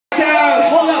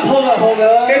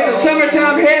It's a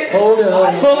summertime hit, full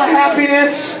of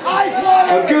happiness,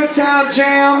 a good time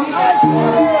jam,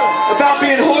 about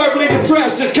being horribly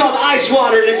depressed. It's called Ice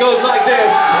Water, and it goes like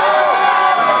this.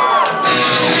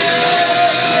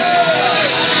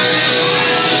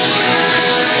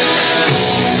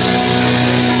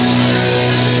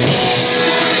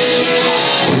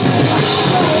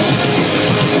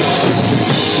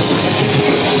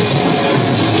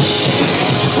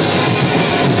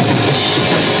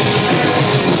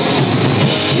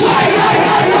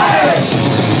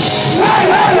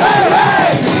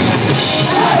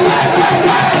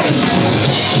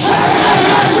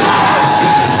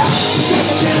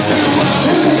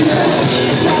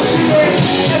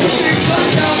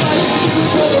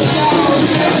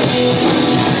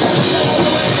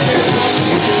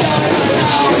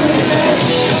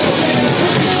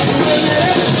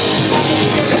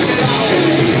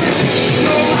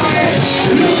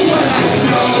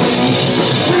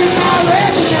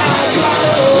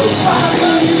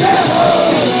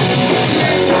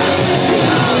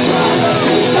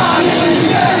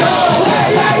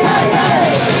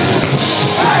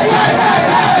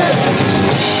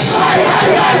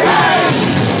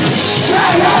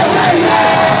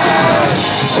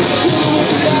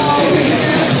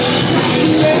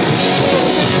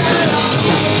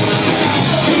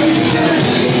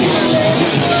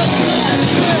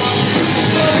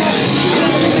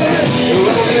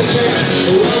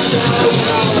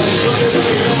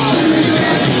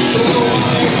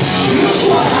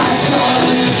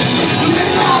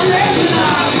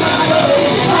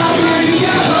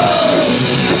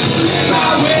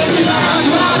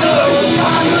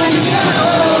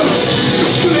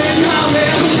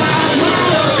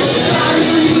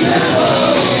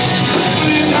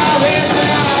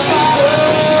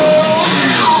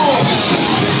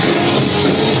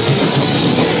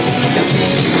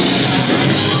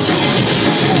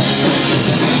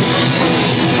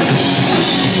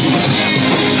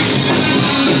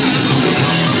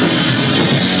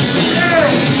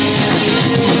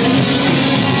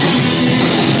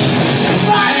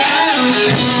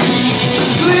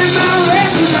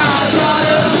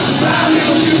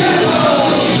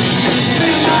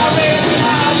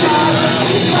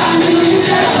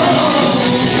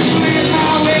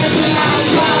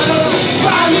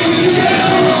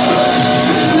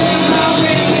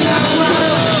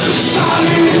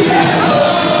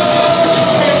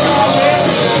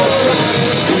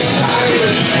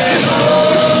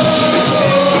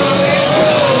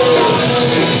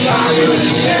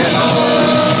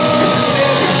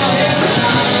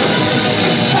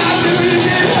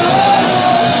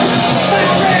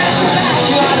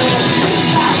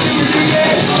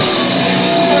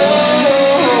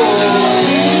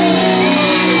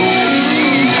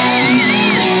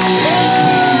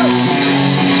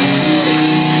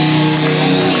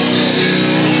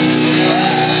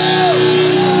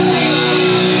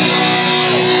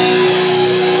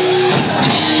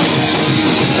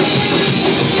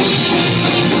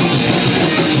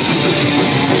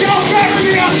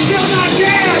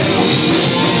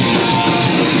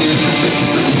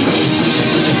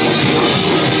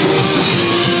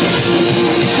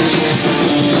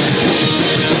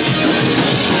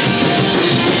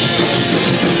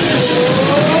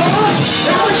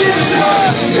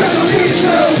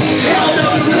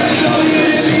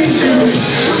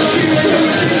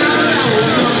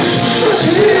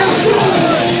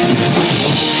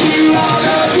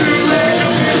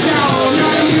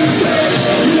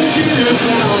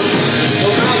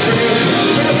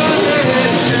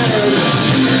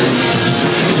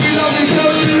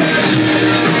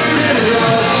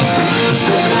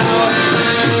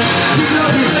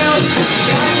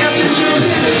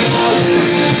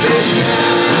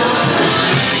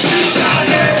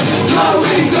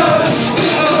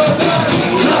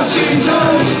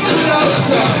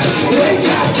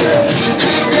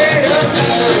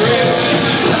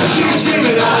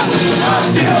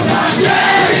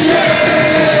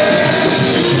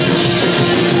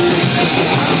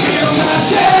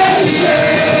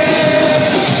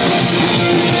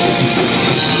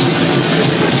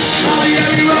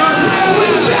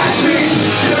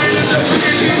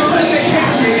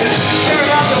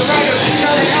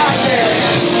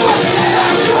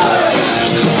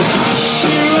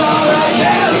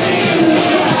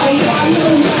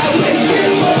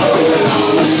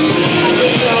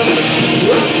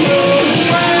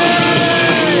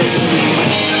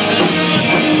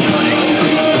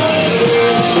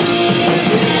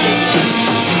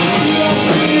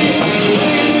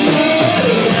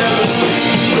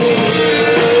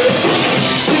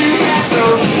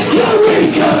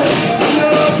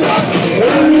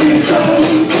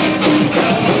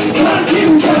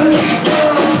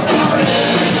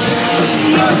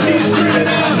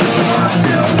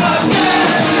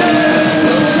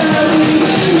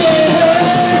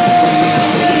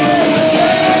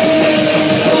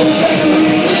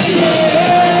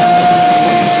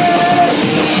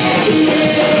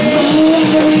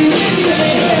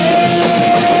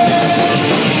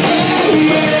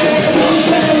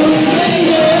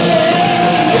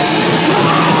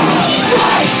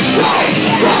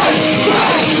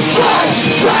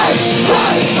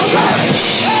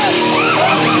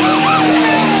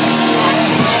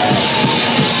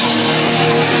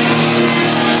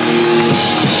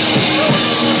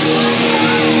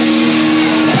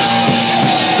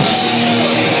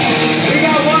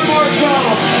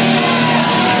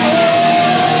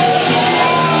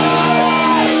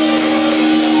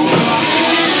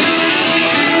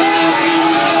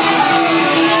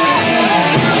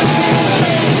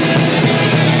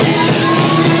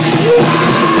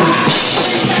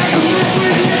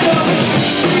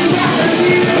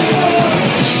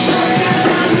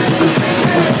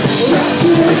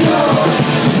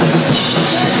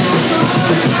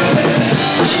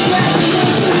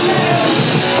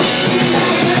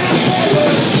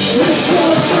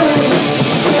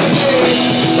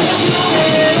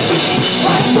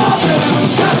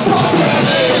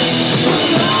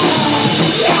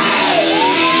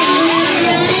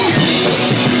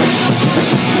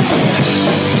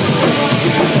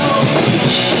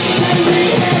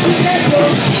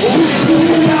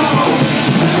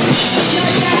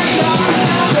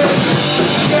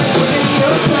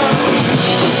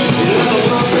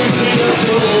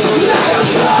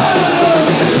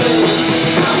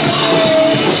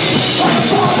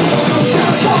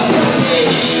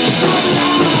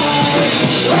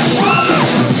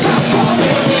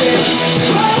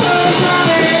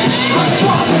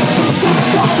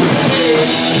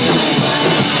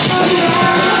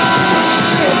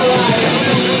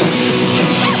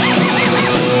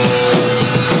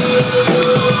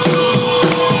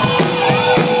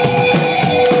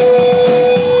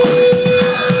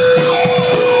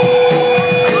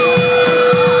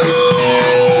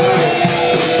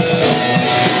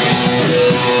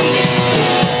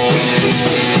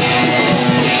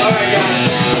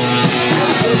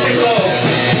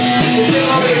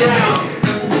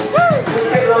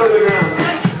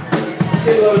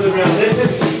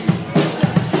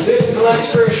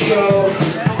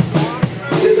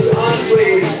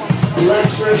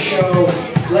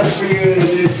 for you to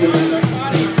do tonight.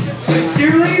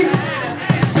 Sincerely,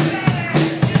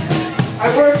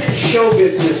 I work in show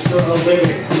business for a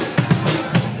living.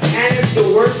 And it's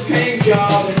the worst paying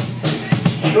job.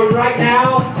 But right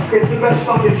now, it's the best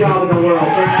fucking job in the world.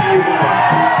 Thanks to you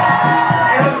guys.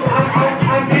 And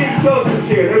I'm being so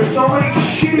sincere. There's so many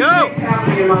shitty things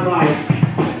happening in my life.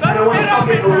 And I want to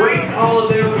fucking erase all of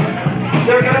them.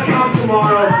 They're gonna come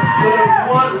tomorrow. But I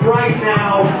want right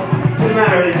now to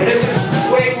matter. And this is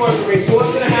way more for me. So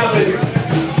what's gonna happen? Is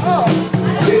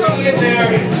you get there,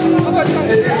 and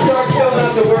you start spelling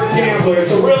out the word gambler.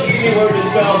 It's a real easy word to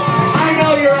spell. I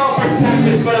know you're all from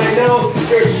Texas, but I know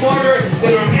you're smarter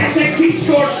than our SAT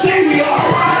scores say we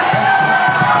are.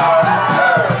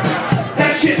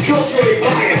 That shit's culturally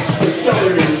biased for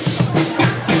Southerners,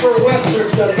 for Western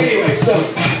stuff. Anyway, so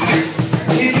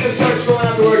he's gonna start spelling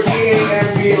out the word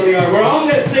G-A-M-B-L-E-R. We're all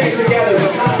gonna sing it together,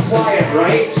 but not quiet,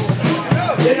 right?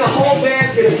 Then the whole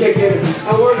band's gonna kick in,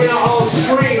 and we're gonna all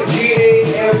scream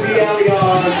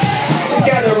G-A-M-B-L-E-R.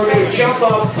 Together, we're gonna jump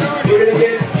up, we're gonna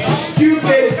get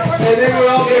stupid, and then we're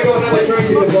all gonna go have a drink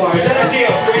at the bar. Is that a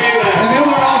deal? We're gonna do that. And then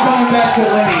we're all going back to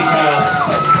Lenny's house.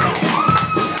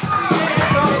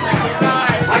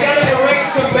 I gotta erase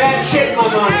some bad shit in my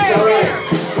mind, alright?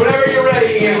 Whenever you're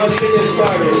ready, Ian, let's get this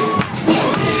started.